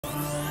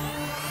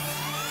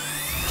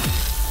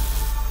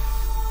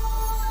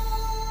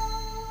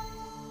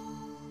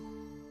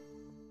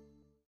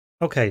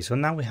Okay, so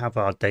now we have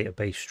our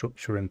database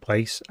structure in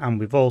place, and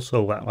we've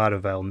also let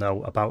Laravel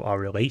know about our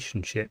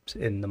relationships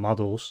in the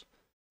models.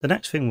 The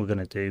next thing we're going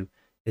to do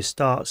is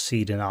start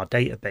seeding our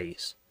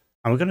database.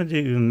 And we're going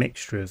to do a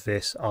mixture of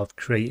this, of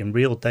creating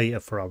real data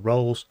for our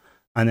roles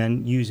and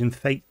then using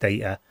fake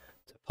data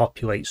to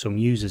populate some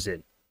users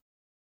in.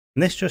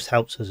 And this just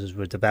helps us as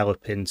we're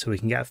developing so we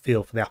can get a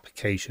feel for the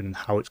application and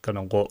how it's going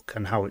to look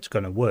and how it's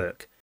going to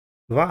work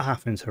without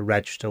having to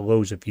register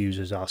loads of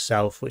users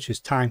ourselves, which is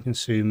time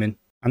consuming.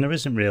 And there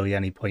isn't really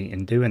any point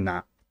in doing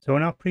that. So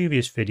in our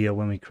previous video,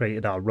 when we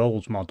created our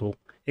roles model,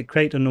 it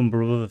created a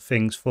number of other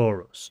things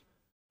for us.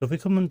 So if we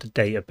come under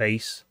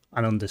database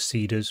and under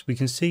seeders, we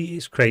can see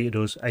it's created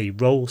us a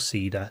role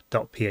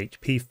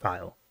seeder.php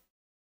file.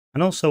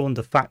 And also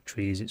under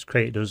factories, it's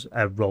created us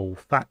a role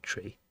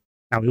factory.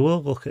 Now we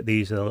will look at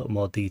these in a little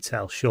more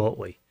detail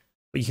shortly.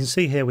 But you can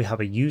see here we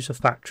have a user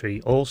factory.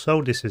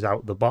 Also, this is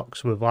out of the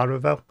box with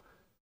Laravel.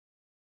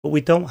 But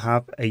we don't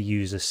have a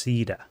user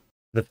seeder.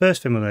 The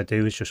first thing we're going to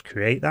do is just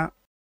create that.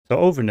 So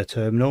over in the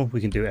terminal, we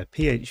can do a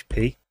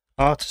PHP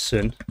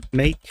artisan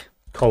make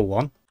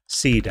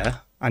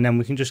seeder, and then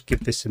we can just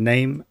give this a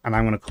name, and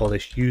I'm going to call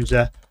this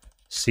user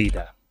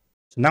seeder.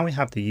 So now we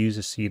have the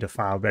user seeder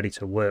file ready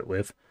to work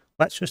with.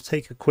 Let's just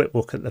take a quick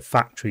look at the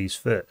factories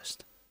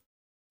first.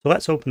 So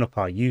let's open up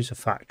our user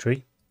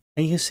factory,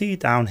 and you can see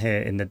down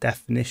here in the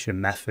definition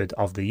method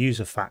of the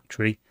user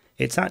factory,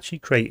 it's actually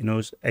creating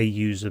us a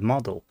user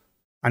model,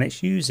 and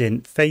it's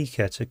using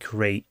Faker to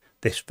create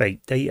this fake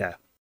data.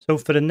 So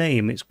for the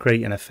name, it's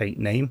creating a fake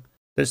name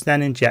that's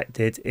then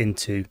injected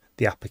into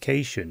the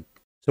application.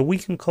 So we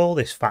can call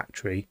this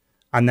factory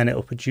and then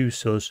it'll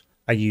produce us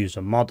a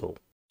user model.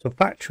 So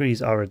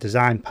factories are a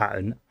design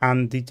pattern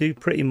and they do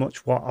pretty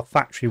much what a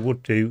factory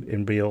would do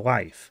in real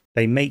life.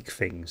 They make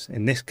things,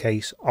 in this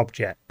case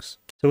objects.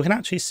 So we can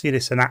actually see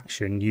this in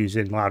action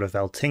using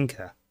Laravel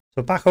Tinker.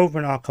 So back over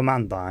in our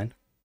command line,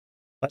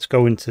 let's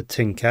go into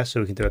Tinker, so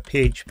we can do a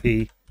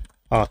PHP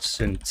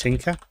artisan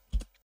Tinker.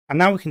 And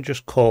now we can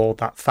just call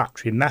that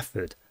factory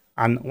method,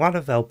 and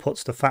Laravel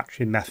puts the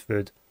factory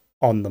method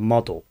on the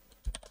model.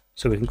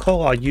 So we can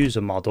call our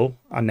user model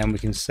and then we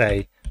can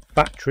say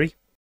factory,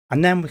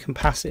 and then we can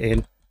pass it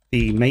in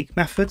the make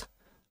method,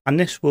 and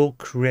this will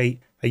create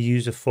a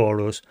user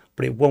for us,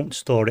 but it won't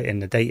store it in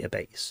the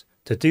database.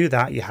 To do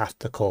that, you have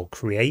to call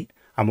create,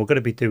 and we're going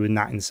to be doing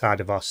that inside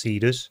of our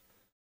seeders.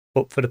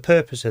 But for the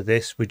purpose of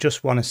this, we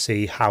just want to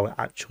see how it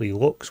actually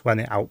looks when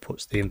it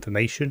outputs the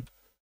information.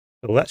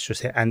 So let's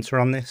just hit enter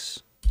on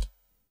this.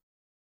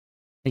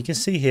 You can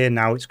see here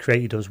now it's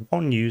created us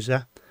one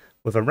user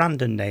with a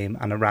random name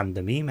and a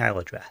random email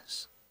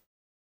address.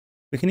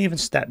 We can even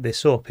step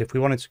this up if we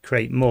wanted to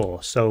create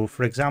more. So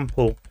for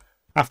example,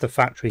 after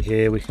factory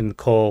here, we can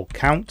call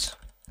count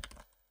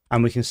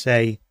and we can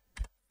say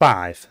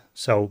 5.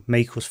 So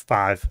make us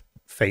 5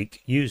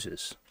 fake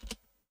users.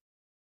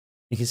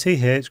 You can see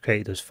here it's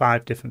created us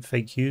 5 different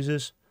fake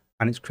users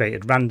and it's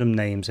created random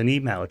names and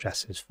email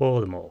addresses for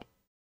them all.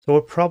 So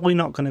we're probably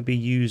not going to be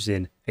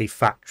using a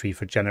factory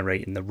for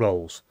generating the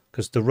roles,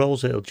 because the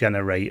roles it'll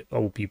generate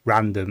will be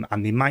random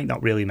and they might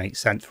not really make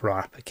sense for our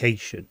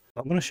application.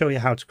 I'm going to show you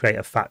how to create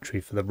a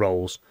factory for the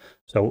roles.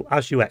 So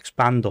as you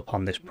expand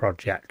upon this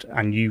project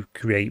and you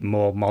create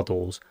more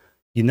models,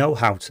 you know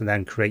how to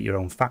then create your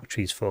own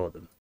factories for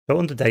them. So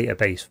under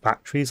database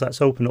factories,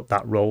 let's open up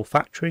that role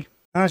factory.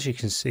 As you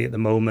can see at the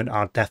moment,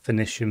 our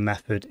definition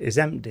method is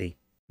empty.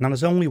 Now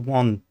there's only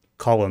one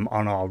column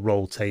on our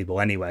role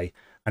table anyway,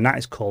 and that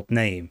is called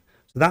name.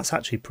 So that's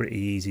actually pretty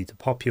easy to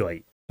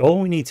populate. So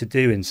all we need to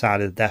do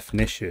inside of the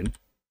definition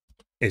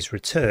is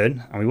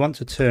return, and we want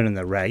to turn an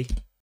array.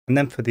 And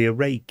then for the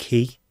array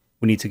key,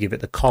 we need to give it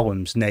the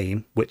column's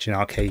name, which in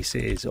our case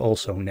is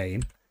also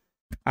name.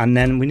 And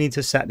then we need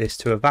to set this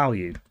to a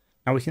value.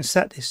 Now we can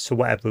set this to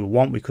whatever we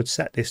want. We could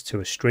set this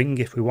to a string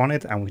if we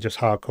wanted, and we just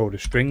hard code a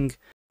string.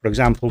 For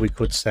example, we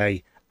could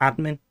say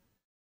admin,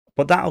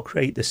 but that'll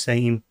create the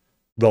same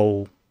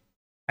role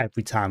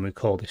every time we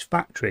call this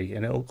factory,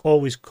 and it'll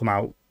always come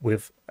out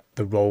with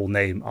the role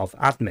name of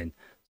admin.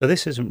 So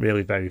this isn't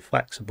really very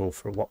flexible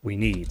for what we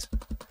need.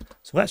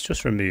 So let's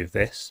just remove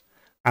this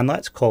and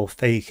let's call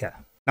Faker.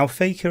 Now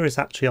Faker is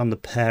actually on the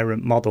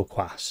parent model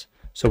class,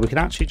 so we can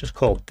actually just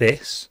call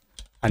this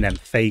and then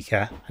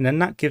Faker, and then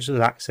that gives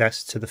us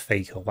access to the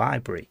Faker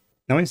library.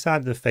 Now inside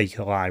of the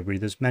Faker library,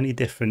 there's many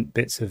different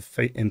bits of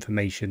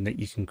information that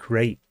you can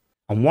create,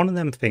 and one of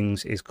them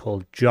things is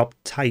called job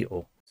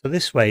title. So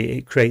this way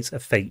it creates a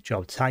fake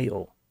job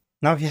title.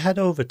 Now if you head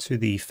over to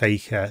the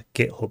Faker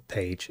GitHub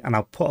page, and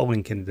I'll put a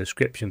link in the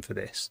description for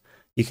this,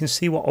 you can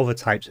see what other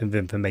types of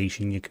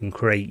information you can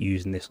create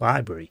using this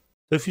library.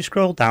 So if you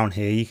scroll down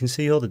here, you can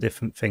see all the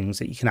different things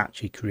that you can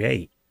actually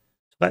create.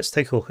 So let's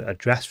take a look at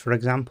address, for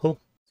example.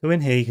 So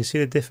in here you can see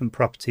the different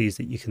properties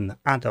that you can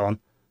add on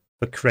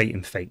for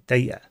creating fake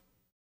data.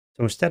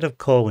 So instead of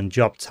calling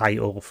job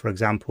title, for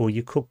example,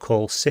 you could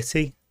call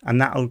city,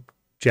 and that'll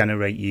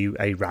generate you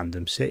a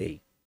random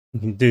city. You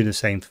can do the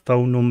same for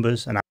phone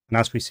numbers, and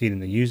as we've seen in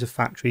the user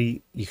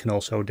factory, you can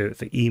also do it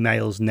for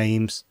emails,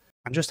 names.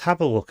 and just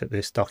have a look at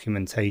this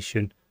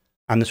documentation.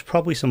 And there's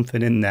probably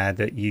something in there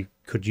that you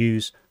could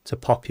use to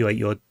populate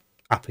your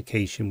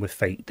application with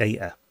fake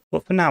data.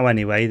 But for now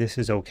anyway, this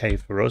is okay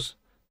for us.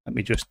 Let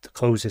me just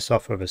close this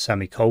off with a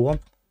semicolon.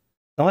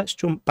 Now let's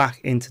jump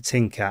back into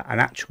Tinker and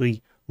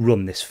actually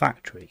run this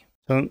factory.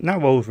 So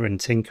now over in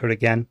Tinker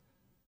again,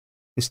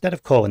 instead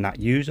of calling that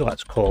user,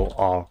 let's call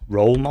our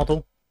role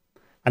model.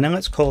 And then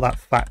let's call that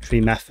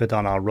factory method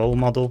on our role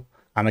model.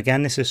 And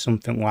again, this is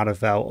something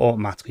Laravel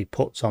automatically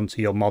puts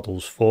onto your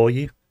models for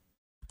you.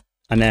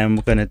 And then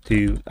we're going to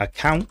do a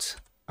count,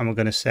 and we're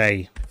going to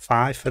say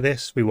 5 for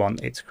this. We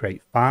want it to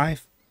create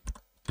 5.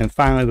 And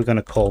finally, we're going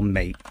to call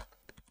make.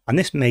 And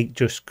this make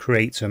just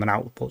creates them and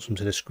outputs them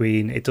to the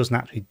screen. It doesn't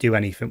actually do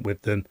anything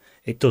with them.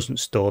 It doesn't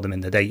store them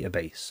in the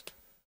database.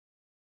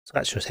 So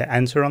let's just hit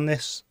enter on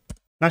this.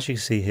 And as you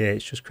can see here,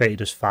 it's just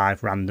created us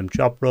 5 random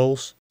job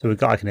roles. So we've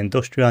got like an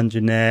industrial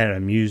engineer, a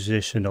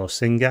musician or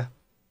singer.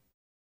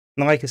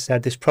 And like I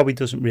said, this probably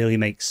doesn't really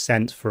make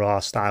sense for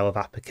our style of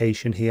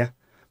application here.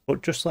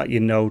 But just let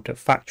you know that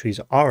factories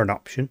are an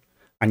option,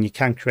 and you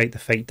can create the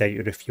fake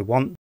data if you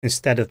want,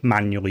 instead of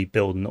manually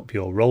building up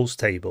your roles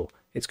table.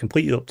 It's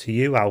completely up to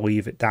you. I'll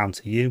leave it down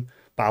to you,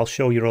 but I'll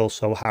show you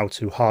also how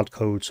to hard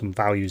code some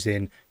values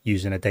in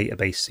using a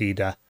database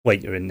seeder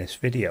later in this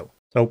video.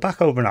 So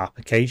back over in our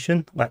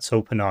application, let's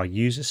open our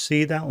user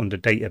seeder under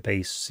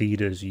database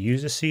seeders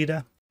user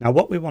seeder. Now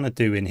what we want to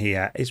do in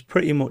here is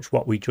pretty much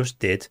what we just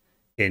did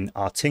in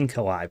our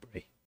Tinker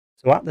library.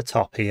 So at the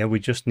top here, we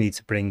just need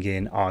to bring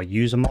in our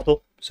user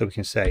model. So we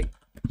can say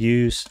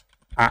use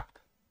app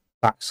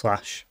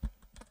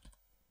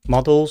 /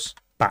 models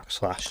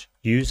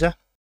 / user.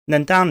 And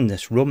then down in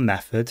this run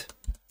method,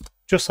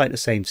 just like the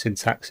same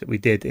syntax that we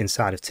did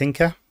inside of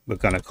Tinker, we're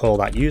going to call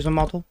that user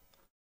model.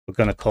 We're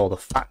going to call the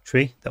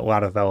factory that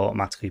Laravel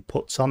automatically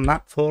puts on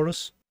that for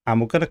us.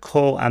 And we're going to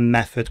call a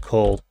method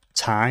called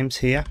times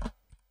here.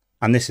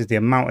 And this is the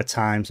amount of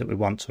times that we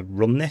want to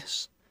run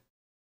this.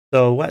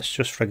 So let's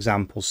just, for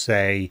example,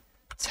 say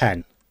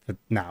 10 for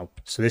now.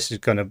 So this is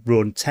going to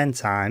run 10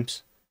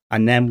 times.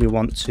 And then we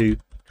want to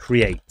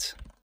create.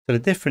 So the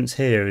difference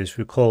here is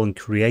we're calling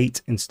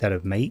create instead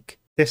of make.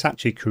 This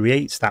actually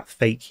creates that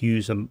fake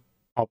user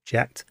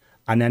object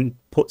and then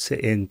puts it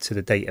into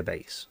the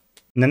database.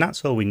 And then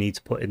that's all we need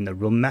to put in the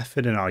run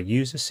method in our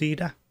user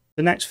seeder.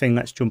 The next thing,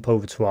 let's jump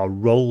over to our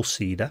role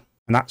seeder,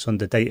 and that's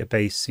under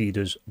database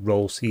seeders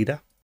role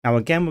seeder. Now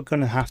again, we're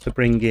going to have to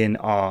bring in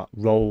our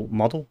role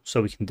model,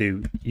 so we can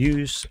do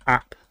use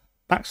app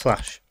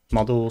 /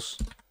 models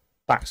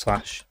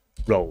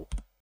 / role.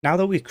 Now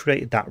that we've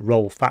created that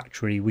role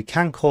factory, we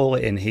can call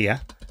it in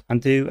here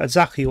and do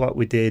exactly what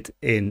we did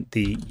in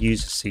the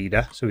user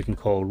seeder. So we can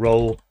call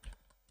role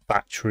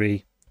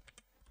factory,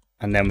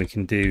 and then we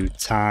can do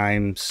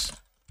times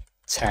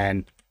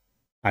 10,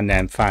 and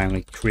then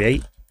finally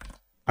create.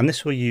 And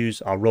this will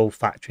use our role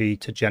factory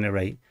to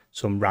generate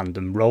some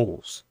random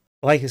roles.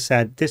 Like I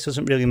said, this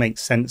doesn't really make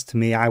sense to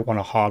me. I want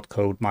to hard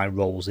code my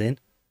roles in.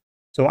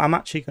 So I'm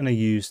actually going to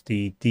use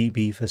the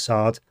DB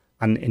facade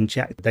and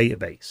inject the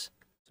database.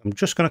 So I'm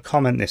just going to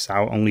comment this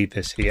out and leave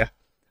this here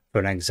for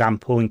an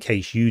example in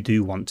case you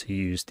do want to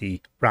use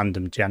the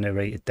random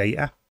generated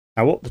data.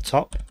 Now up the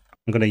top,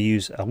 I'm going to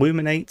use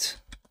illuminate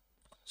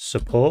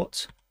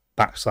support /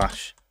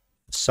 facades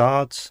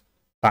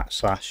 /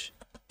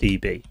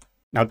 DB.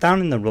 Now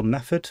down in the run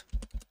method,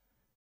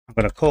 I'm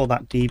going to call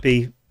that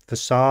DB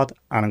facade,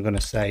 and I'm going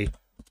to say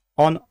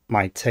on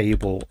my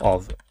table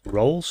of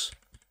roles,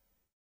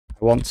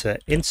 I want to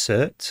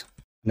insert,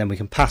 and then we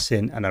can pass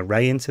in an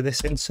array into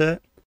this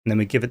insert, and then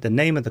we give it the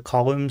name of the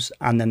columns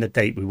and then the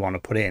date we want to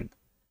put in.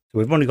 So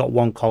we've only got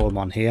one column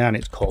on here and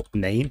it's called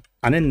name,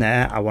 and in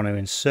there I want to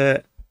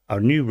insert a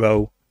new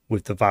row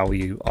with the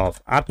value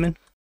of admin,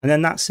 and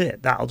then that's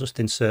it. That'll just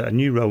insert a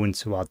new row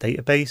into our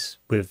database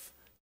with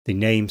the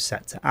name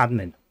set to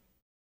admin.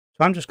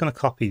 So I'm just going to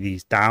copy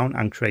these down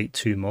and create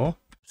 2 more,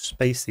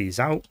 space these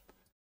out,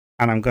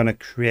 and I'm going to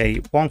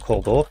create one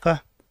called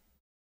author,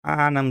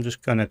 and I'm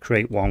just going to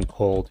create one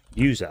called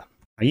user.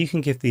 Now you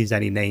can give these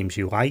any names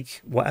you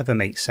like, whatever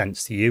makes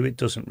sense to you, it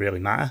doesn't really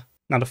matter.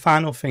 Now the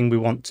final thing we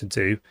want to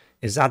do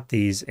is add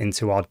these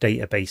into our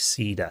database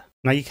seeder.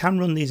 Now you can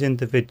run these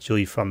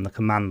individually from the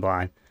command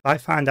line. I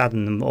find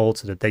adding them all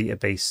to the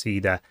database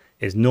seeder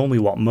is normally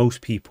what most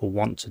people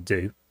want to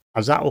do,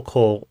 as that will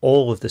call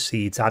all of the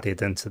seeds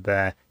added into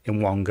there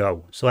in one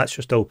go. So let's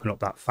just open up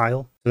that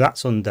file. So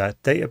that's under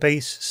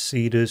database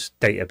seeders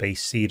database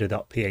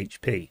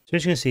seeder.php. So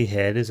as you can see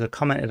here, there's a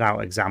commented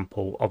out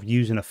example of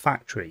using a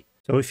factory.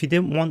 So if you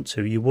didn't want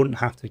to, you wouldn't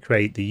have to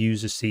create the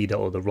user seeder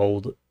or the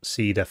role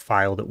seeder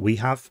file that we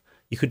have.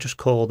 You could just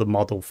call the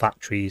model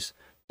factories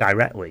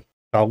directly.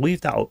 So I'll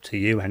leave that up to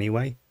you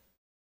anyway.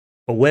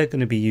 But we're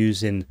going to be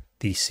using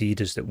the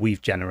seeders that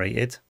we've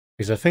generated,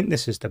 because I think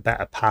this is the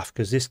better path,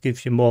 because this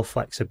gives you more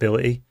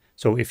flexibility.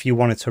 So if you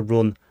wanted to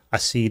run a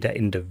seeder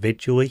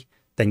individually,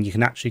 then you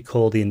can actually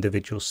call the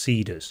individual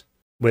seeders.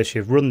 Whereas if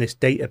you run this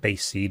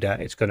database seeder,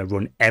 it's going to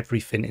run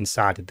everything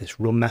inside of this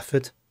run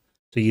method.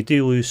 So you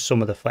do lose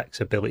some of the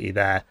flexibility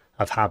there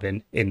of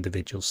having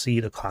individual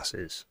seeder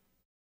classes.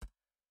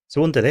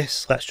 So under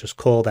this, let's just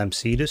call them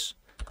seeders.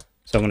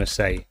 So I'm going to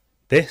say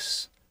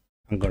this,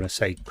 I'm going to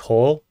say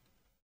call,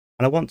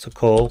 and I want to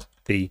call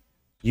the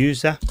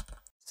user,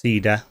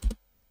 seeder,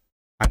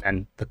 and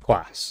then the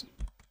class.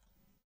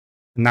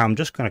 Now I'm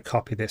just going to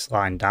copy this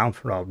line down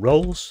for our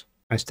roles.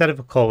 Instead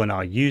of calling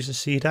our user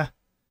seeder,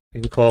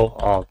 we can call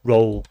our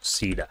role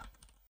seeder.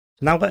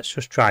 So now let's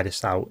just try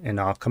this out in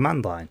our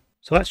command line.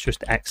 So let's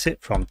just exit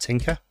from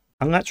Tinker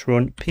and let's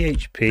run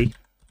php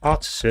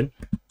artisan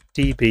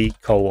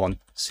db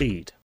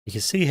seed. You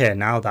can see here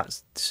now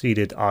that's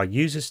seeded our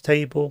users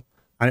table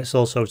and it's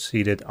also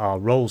seeded our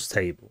roles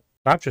table.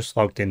 I've just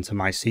logged into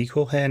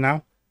MySQL here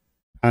now.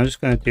 I'm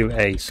just going to do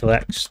a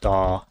select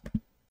star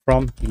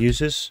from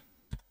users,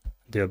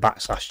 do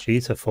a \G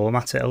to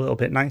format it a little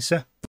bit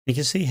nicer. You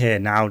can see here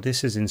now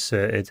this has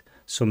inserted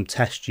some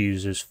test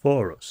users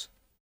for us.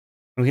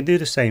 We can do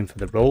the same for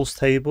the roles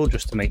table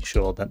just to make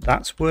sure that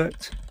that's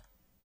worked.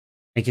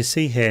 You can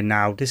see here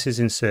now this has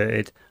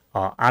inserted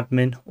our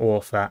admin,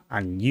 author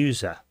and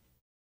user,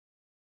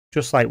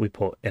 just like we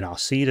put in our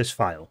seeders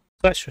file.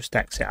 Let's just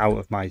exit out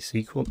of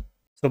MySQL.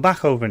 So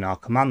back over in our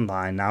command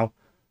line now,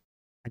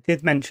 I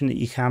did mention that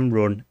you can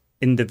run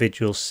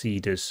individual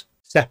seeders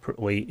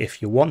separately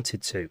if you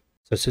wanted to.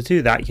 So to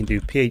do that, you can do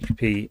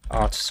php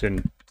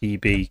artisan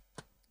db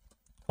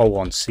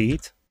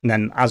seed. And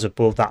then as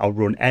above, that'll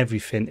run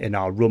everything in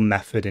our run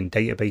method in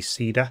database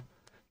seeder.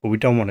 But we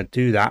don't want to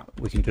do that.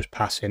 We can just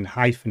pass in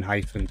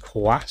 --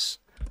 class.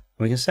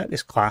 And we can set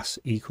this class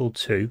equal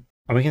to,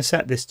 and we can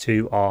set this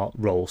to our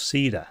role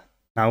seeder.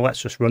 Now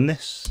let's just run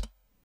this.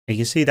 You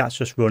can see that's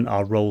just run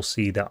our role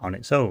seeder on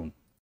its own.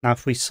 Now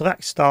if we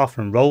select star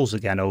from roles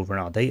again over in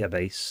our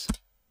database,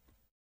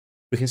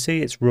 we can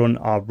see it's run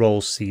our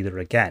role seeder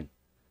again.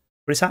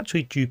 But it's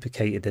actually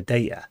duplicated the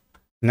data.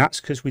 And that's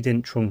because we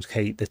didn't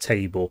truncate the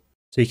table.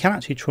 So you can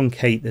actually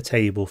truncate the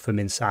table from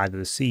inside of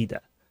the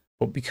seeder.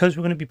 But because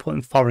we're going to be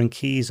putting foreign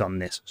keys on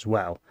this as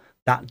well,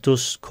 that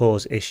does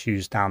cause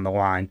issues down the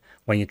line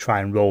when you try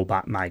and roll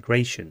back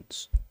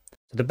migrations.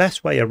 So the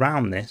best way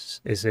around this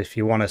is, if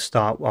you want to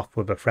start off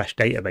with a fresh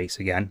database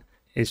again,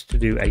 is to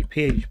do a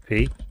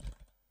php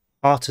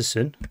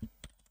artisan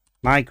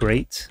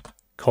migrate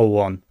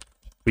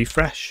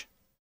refresh,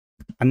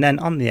 and then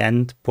on the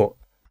end put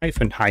 --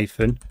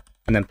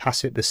 and then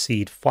pass it the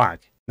seed flag.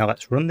 Now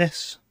let's run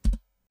this.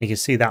 You can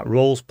see that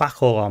rolls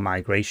back all our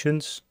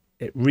migrations,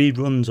 it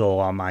reruns all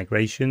our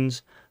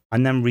migrations,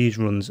 and then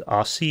reruns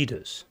our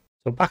seeders.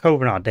 So back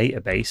over in our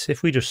database,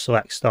 if we just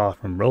select star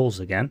from roles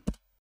again,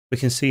 we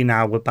can see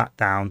now we're back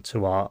down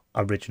to our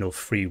original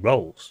 3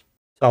 roles.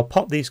 So I'll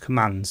pop these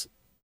commands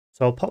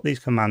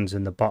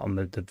in the bottom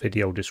of the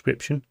video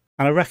description,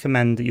 and I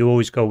recommend that you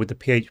always go with the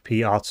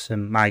php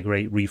artisan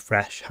migrate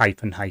refresh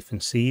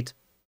 -- seed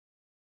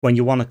when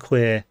you want to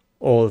clear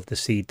all of the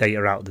seed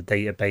data out of the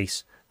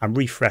database and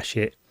refresh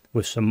it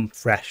with some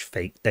fresh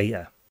fake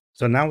data.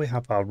 So now we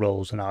have our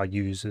roles and our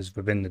users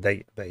within the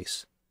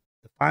database.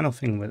 The final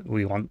thing that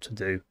we want to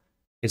do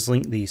is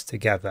link these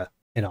together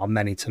in our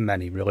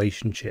many-to-many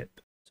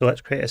relationship. So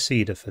let's create a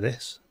seeder for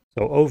this.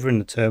 So over in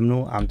the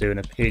terminal, I'm doing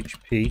a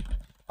php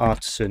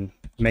artisan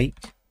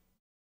make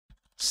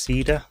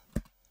seeder,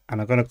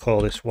 and I'm going to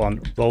call this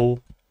one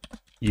role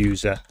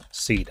user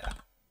seeder.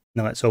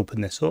 Now let's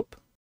open this up.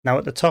 Now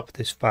at the top of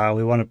this file,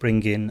 we want to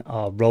bring in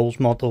our roles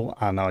model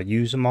and our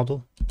user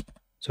model.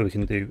 So we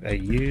can do a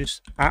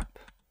use app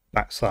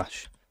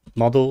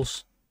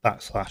 /models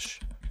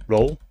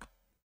 /role.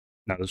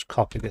 Now just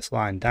copy this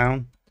line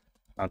down.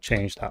 I'll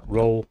change that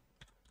role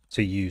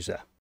to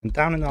user. And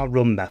down in our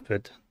run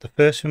method, the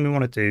first thing we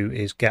want to do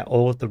is get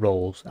all of the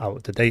roles out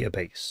of the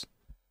database.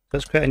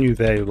 Let's create a new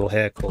variable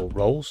here called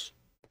roles.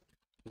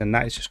 And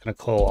that is just going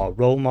to call our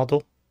role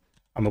model,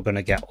 and we're going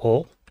to get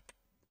all.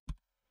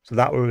 So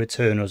that will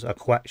return us a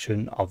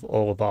collection of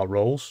all of our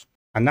roles.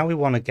 And now we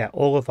want to get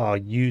all of our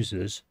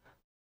users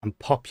and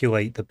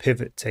populate the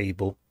pivot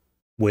table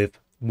with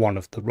one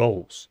of the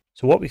roles.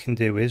 So what we can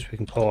do is we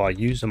can call our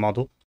user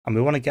model, and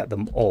we want to get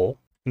them all.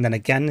 And then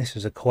again, this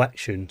is a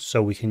collection,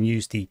 so we can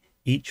use the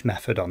each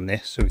method on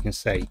this. So we can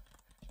say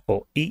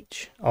for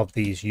each of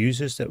these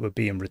users that were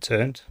being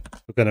returned,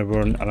 we're going to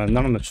run an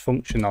anonymous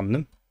function on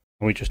them,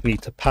 and we just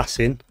need to pass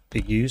in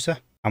the user,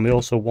 and we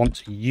also want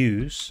to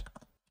use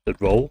the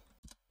role.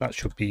 That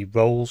should be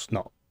roles,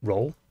 not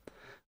role.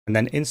 And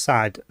then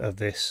inside of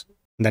this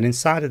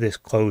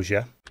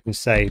closure, we can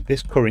say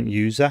this current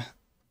user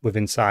with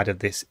inside of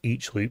this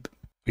each loop.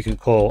 We can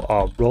call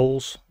our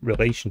roles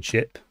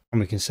relationship,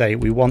 and we can say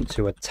we want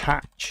to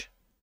attach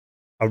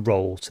a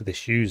role to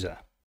this user.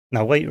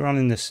 Now later on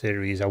in this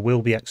series, I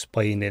will be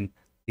explaining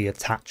the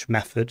attach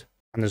method,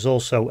 and there's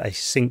also a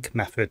sync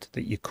method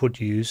that you could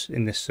use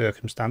in this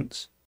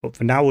circumstance. But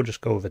for now, we'll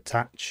just go with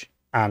attach,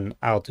 and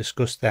I'll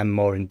discuss them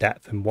more in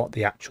depth and what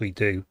they actually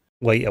do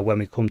later when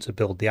we come to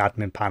build the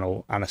admin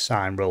panel and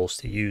assign roles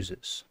to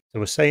users. So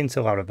we're saying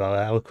to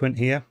Laravel Eloquent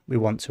here, we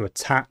want to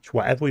attach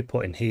whatever we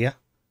put in here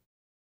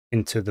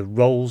into the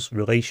roles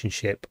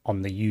relationship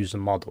on the user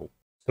model.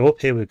 So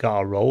up here we've got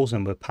our roles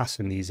and we're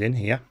passing these in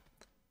here.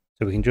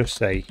 So we can just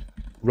say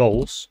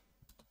roles.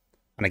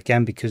 And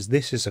again, because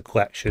this is a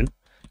collection,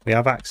 we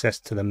have access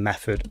to the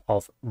method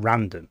of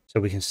random.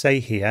 So we can say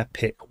here,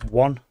 pick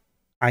one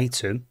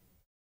item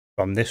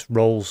from this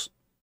roles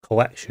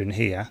collection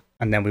here,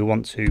 and then we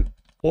want to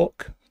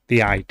pluck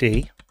the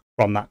ID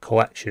from that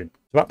collection.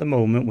 So at the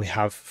moment we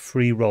have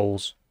 3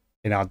 roles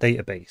in our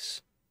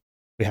database.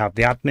 We have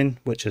the admin,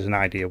 which is an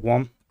ID of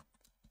 1,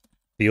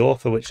 the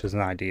author, which is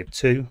an ID of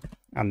 2,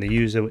 and the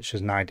user, which is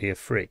an ID of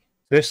 3.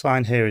 So this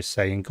line here is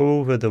saying go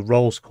over the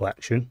roles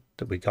collection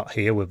that we got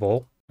here with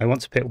all. I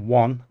want to pick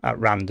 1 at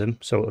random,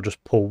 so it'll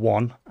just pull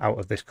 1 out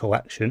of this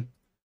collection.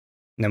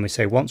 And then we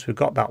say once we've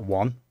got that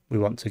 1, we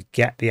want to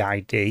get the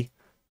ID,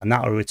 and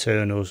that will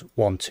return us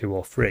 1, 2,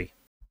 or 3.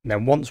 And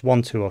then once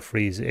 1, 2, or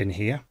 3 is in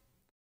here,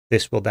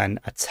 this will then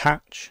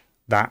attach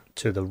that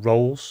to the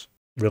roles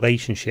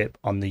relationship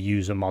on the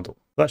user model.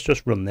 Let's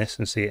just run this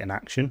and see it in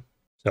action.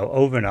 So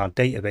over in our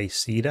database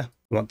seeder,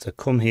 we want to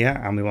come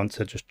here and we want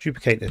to just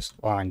duplicate this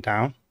line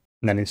down.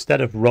 And then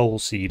instead of role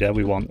seeder,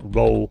 we want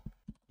role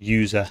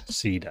user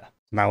seeder.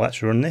 Now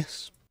let's run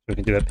this. We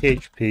can do a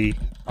PHP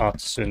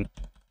artisan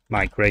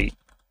migrate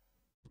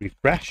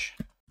refresh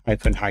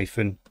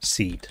 --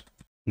 seed.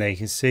 Now you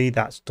can see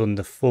that's done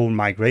the full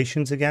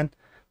migrations again,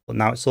 but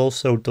now it's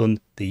also done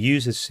the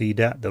user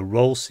seeder, the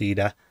role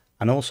seeder,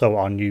 and also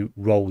our new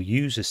role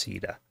user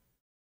seeder.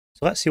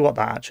 So let's see what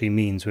that actually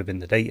means within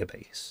the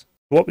database.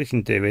 What we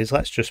can do is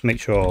let's just make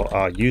sure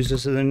our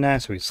users are in there.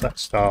 So we select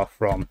star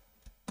from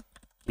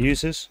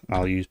users.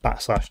 I'll use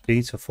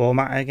 \d to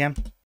format it again.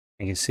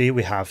 You can see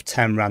we have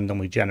 10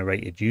 randomly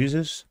generated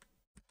users.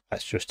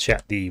 Let's just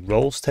check the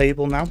roles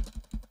table now.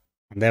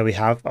 And there we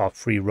have our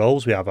 3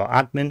 roles. We have our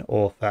admin,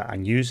 author,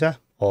 and user,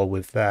 all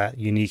with their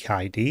unique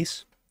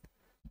IDs.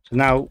 So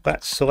now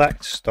let's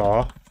select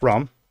star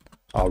from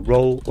our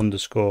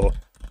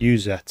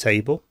role_user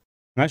table.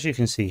 And as you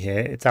can see here,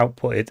 it's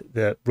outputted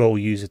the role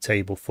user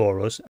table for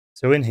us.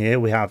 So in here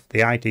we have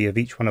the ID of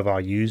each one of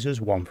our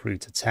users, 1 through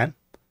to 10.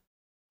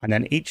 And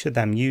then each of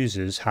them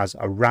users has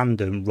a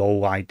random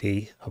role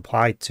ID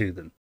applied to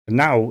them. And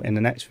now in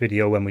the next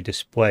video, when we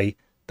display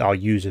our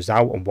users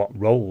out and what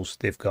roles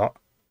they've got,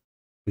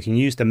 we can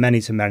use the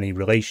many-to-many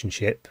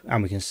relationship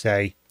and we can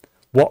say,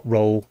 what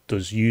role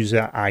does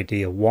user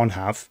ID of 1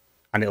 have?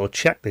 And it'll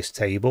check this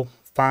table,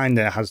 find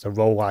that it has the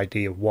role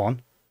ID of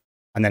 1,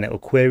 and then it'll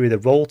query the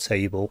role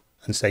table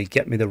and say,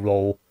 get me the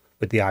role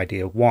with the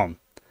ID of 1.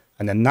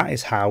 And then that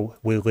is how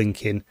we're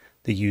linking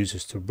the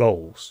users to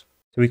roles.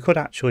 So we could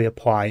actually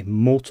apply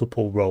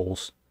multiple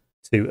roles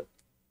to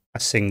a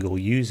single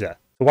user.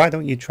 So why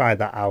don't you try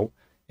that out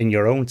in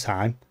your own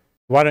time?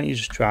 Why don't you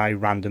just try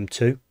random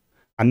 2?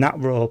 And that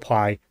will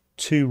apply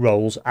 2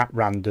 roles at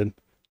random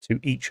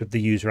to each of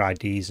the user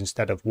IDs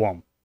instead of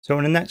 1. So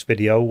in the next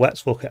video,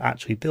 let's look at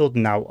actually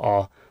building out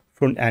our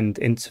front-end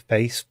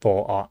interface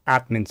for our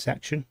admin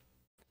section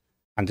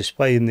and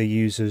displaying the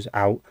users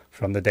out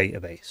from the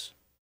database.